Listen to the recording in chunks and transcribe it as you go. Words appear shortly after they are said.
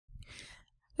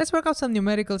Let's work out some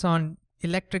numericals on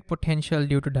electric potential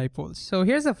due to dipoles. So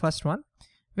here's the first one.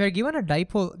 We are given a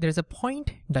dipole, there's a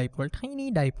point dipole,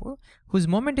 tiny dipole, whose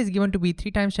moment is given to be 3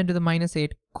 times 10 to the minus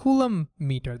 8 coulomb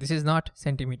meter. This is not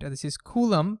centimeter, this is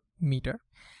coulomb meter.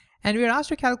 And we are asked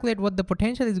to calculate what the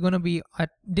potential is going to be at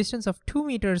distance of 2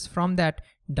 meters from that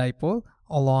dipole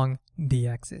along the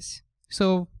axis.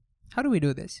 So how do we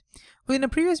do this? Well, in a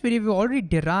previous video, we already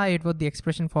derived what the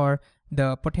expression for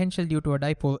the potential due to a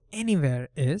dipole anywhere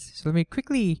is. So let me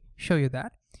quickly show you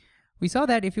that. We saw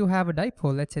that if you have a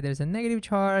dipole, let's say there's a negative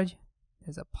charge,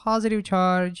 there's a positive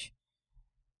charge,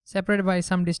 separated by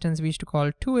some distance we used to call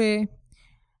 2a.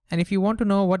 And if you want to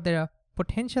know what the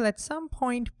potential at some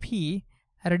point P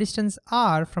at a distance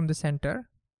r from the center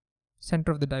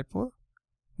of the dipole,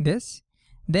 this,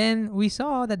 then we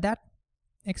saw that that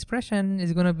expression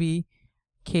is going to be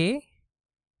k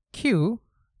q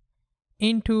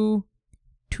into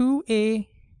 2a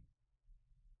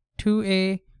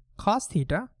cos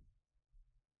theta,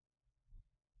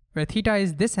 where theta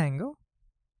is this angle,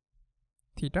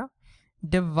 theta,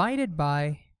 divided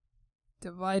by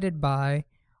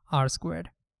r squared.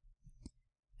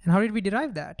 And how did we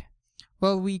derive that?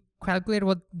 Well, we calculate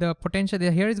what the potential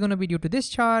here is going to be due to this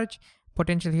charge,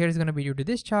 potential here is going to be due to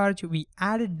this charge. We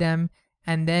added them,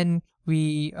 and then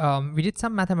we did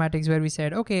some mathematics where we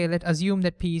said, okay, let's assume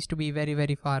that P is to be very,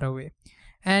 very far away.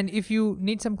 And if you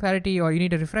need some clarity or you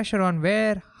need a refresher on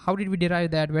how did we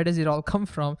derive that, where does it all come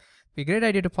from, it'd be a great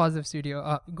idea to pause this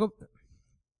video.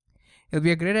 It'll be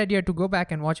a great idea to go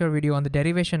back and watch our video on the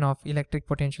derivation of electric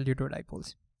potential due to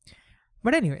dipoles.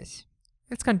 But anyways,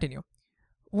 let's continue.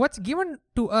 What's given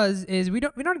to us is we're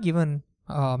not given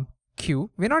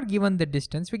q, we're not given the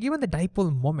distance, we're given the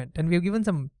dipole moment, and we're given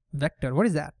some vector. What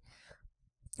is that?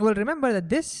 Well, remember that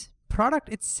this product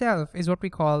itself is what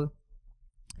we call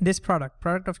this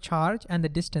product of charge and the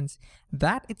distance.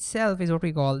 That itself is what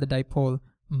we call the dipole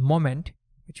moment,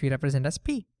 which we represent as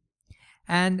P.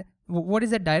 And what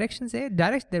does that direction say?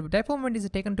 The dipole moment is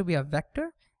taken to be a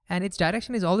vector, and its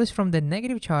direction is always from the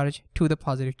negative charge to the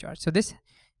positive charge. So this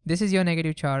is your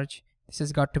negative charge, this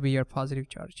has got to be your positive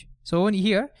charge. So in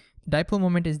here, dipole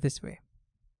moment is this way.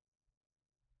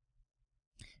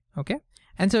 Okay,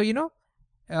 and so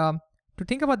to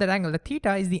think about that angle, the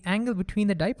theta is the angle between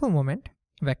the dipole moment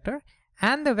vector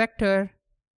and the vector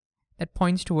that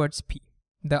points towards P,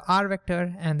 the r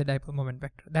vector and the dipole moment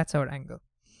vector. That's our angle.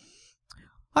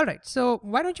 All right, so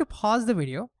why don't you pause the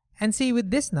video and see with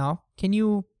this now, can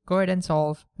you go ahead and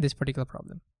solve this particular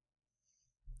problem?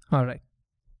 All right,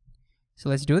 so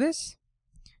let's do this.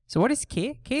 So what is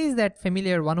k? K is that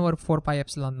familiar 1 over 4 pi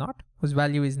epsilon naught, whose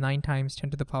value is 9 times 10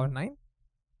 to the power 9.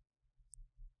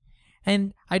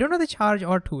 And I don't know the charge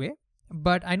or 2a,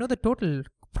 but I know the total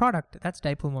product, that's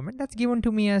dipole moment, that's given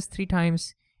to me as 3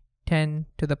 times 10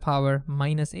 to the power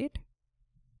minus 8.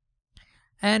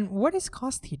 And what is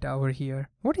cos theta over here?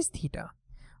 What is theta?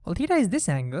 Well, theta is this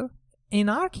angle. In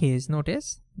our case,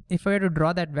 notice, if I were to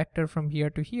draw that vector from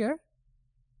here to here,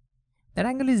 that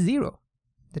angle is 0.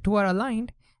 The two are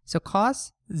aligned, so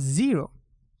cos 0,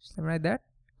 so write that,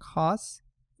 cos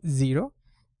 0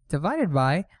 divided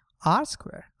by r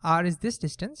square. R is this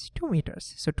distance, 2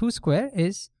 meters. So 2 square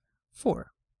is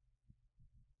 4.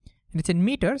 And it's in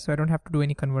meters, so I don't have to do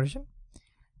any conversion.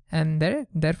 And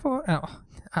therefore,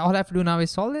 all I have to do now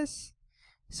is solve this.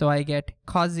 So I get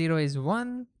cos 0 is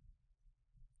 1.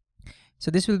 So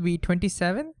this will be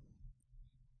 27.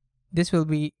 This will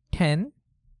be 10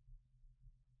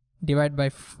 divided by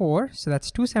 4. So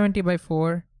that's 270 by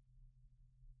 4.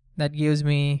 That gives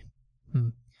me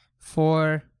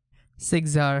 4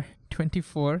 6 are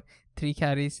 24, 3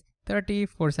 carries 30,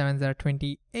 4 7s are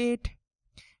 28,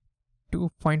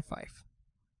 2.5.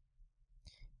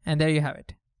 And there you have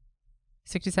it,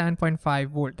 67.5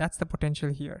 volt. That's the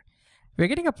potential here. We're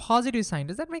getting a positive sign.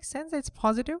 Does that make sense that it's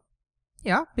positive?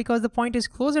 Yeah, because the point is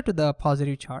closer to the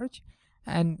positive charge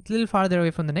and a little farther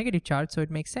away from the negative charge, so it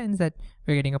makes sense that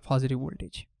we're getting a positive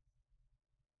voltage.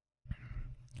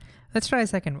 Let's try a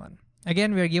second one.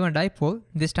 Again, we are given a dipole.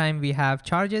 This time we have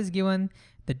charges given,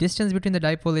 the distance between the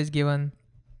dipole is given.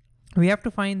 We have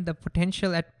to find the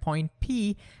potential at point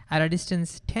P at a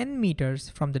distance 10 meters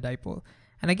from the dipole.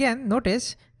 And again,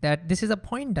 notice that this is a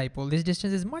point dipole. This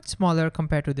distance is much smaller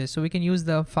compared to this. So we can use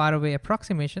the far away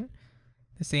approximation,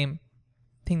 the same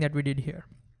thing that we did here.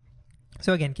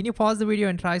 So again, can you pause the video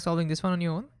and try solving this one on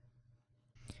your own?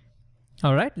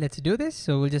 All right, let's do this.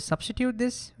 So we'll just substitute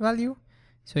this value.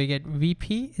 So you get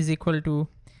Vp is equal to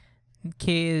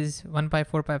k is 1 by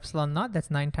 4 pi epsilon naught. That's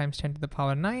 9 times 10 to the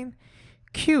power 9.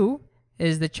 Q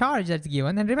is the charge that's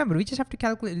given. And remember, we just have to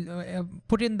calculate,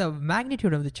 put in the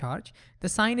magnitude of the charge. The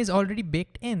sign is already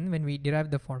baked in when we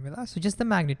derive the formula. So just the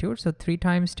magnitude. So 3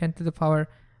 times 10 to the power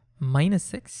minus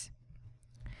 6.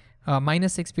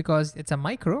 Minus 6 because it's a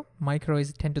micro. Micro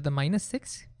is 10 to the minus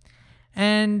 6.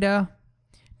 And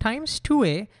times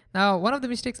 2a. Now, one of the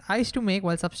mistakes I used to make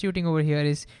while substituting over here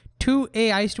is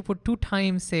 2a, I used to put 2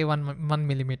 times, say, 1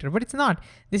 millimeter, but it's not.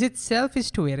 This itself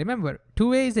is 2a. Remember,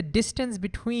 2a is the distance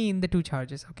between the two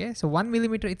charges, okay? So 1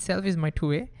 millimeter itself is my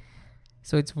 2a.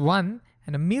 So it's 1,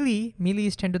 and a milli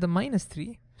is 10 to the minus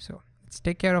 3. So let's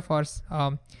take care of our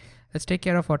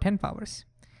 10 powers.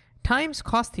 Times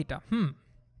cos theta.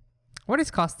 What is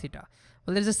cos theta?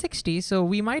 Well, there's a 60, so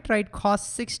we might write cos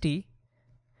 60.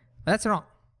 That's wrong.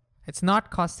 It's not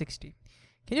cos 60.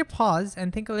 Can you pause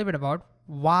and think a little bit about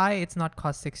why it's not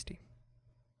cos 60?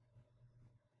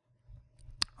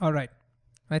 All right,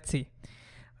 let's see.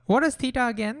 What is theta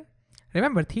again?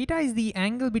 Remember, theta is the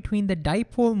angle between the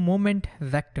dipole moment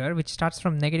vector, which starts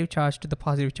from negative charge to the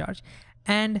positive charge,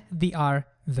 and the r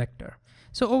vector.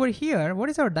 So over here, what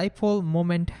is our dipole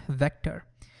moment vector?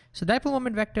 So dipole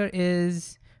moment vector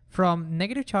is from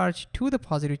negative charge to the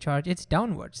positive charge. It's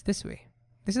downwards this way.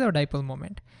 This is our dipole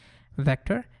moment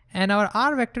vector, and our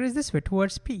r vector is this way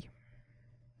towards P.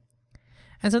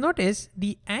 And so notice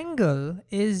the angle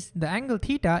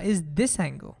theta is this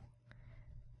angle,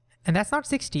 and that's not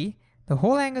 60. The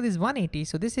whole angle is 180,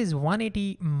 so this is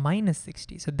 180 minus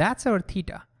 60. So that's our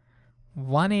theta,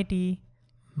 180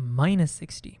 minus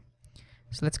 60.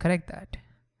 So let's correct that.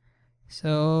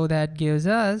 So that gives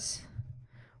us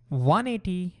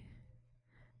 180.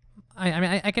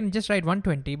 I can just write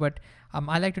 120, but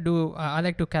I like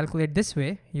to calculate this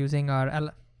way using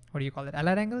our what do you call it?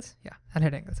 Allied angles? Yeah,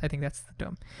 allied angles. I think that's the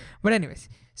term. But anyways,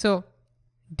 so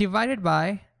divided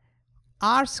by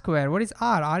r square. What is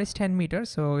r? R is 10 meters,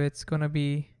 so it's gonna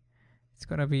be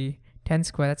 10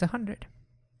 square. That's 100.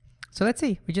 So let's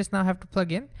see. We just now have to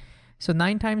plug in. So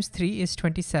 9 times 3 is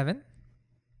 27.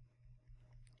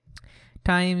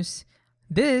 Times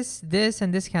this,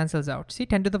 and this cancels out. See,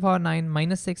 10 to the power 9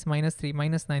 minus 6 minus 3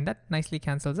 minus 9. That nicely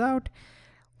cancels out.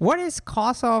 What is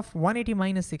cos of 180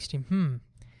 minus 60?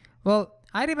 Well,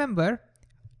 I remember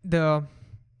the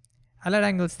allied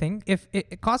angles thing. If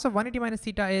cos of 180 minus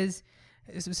theta is,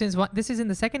 since this is in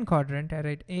the second quadrant, I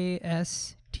write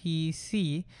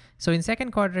ASTC. So in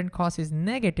second quadrant, cos is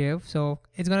negative. So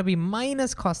it's going to be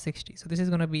minus cos 60. So this is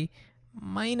going to be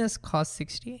minus cos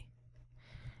 60.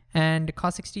 And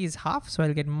cos 60 is half, so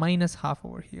I'll get minus half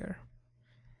over here.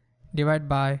 Divide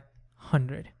by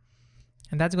 100.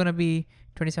 And that's going to be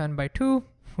 27 by 2,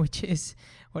 which is,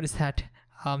 what is that?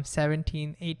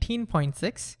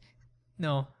 18.6.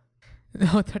 No,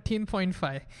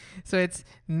 13.5. So it's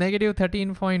negative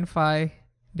 13.5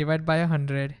 divided by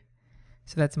 100.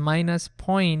 So that's minus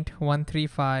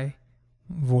 0.135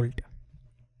 volt.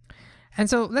 And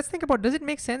so let's think about, does it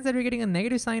make sense that we're getting a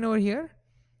negative sign over here?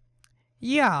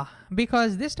 Yeah,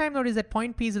 because this time notice that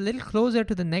point P is a little closer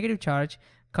to the negative charge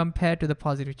compared to the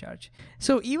positive charge.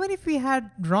 So even if we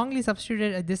had wrongly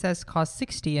substituted this as cos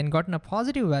 60 and gotten a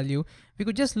positive value, we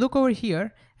could just look over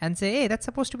here and say, hey, that's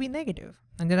supposed to be negative.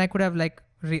 And then I could have like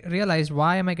realized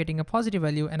why am I getting a positive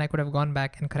value, and I could have gone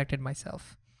back and corrected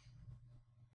myself.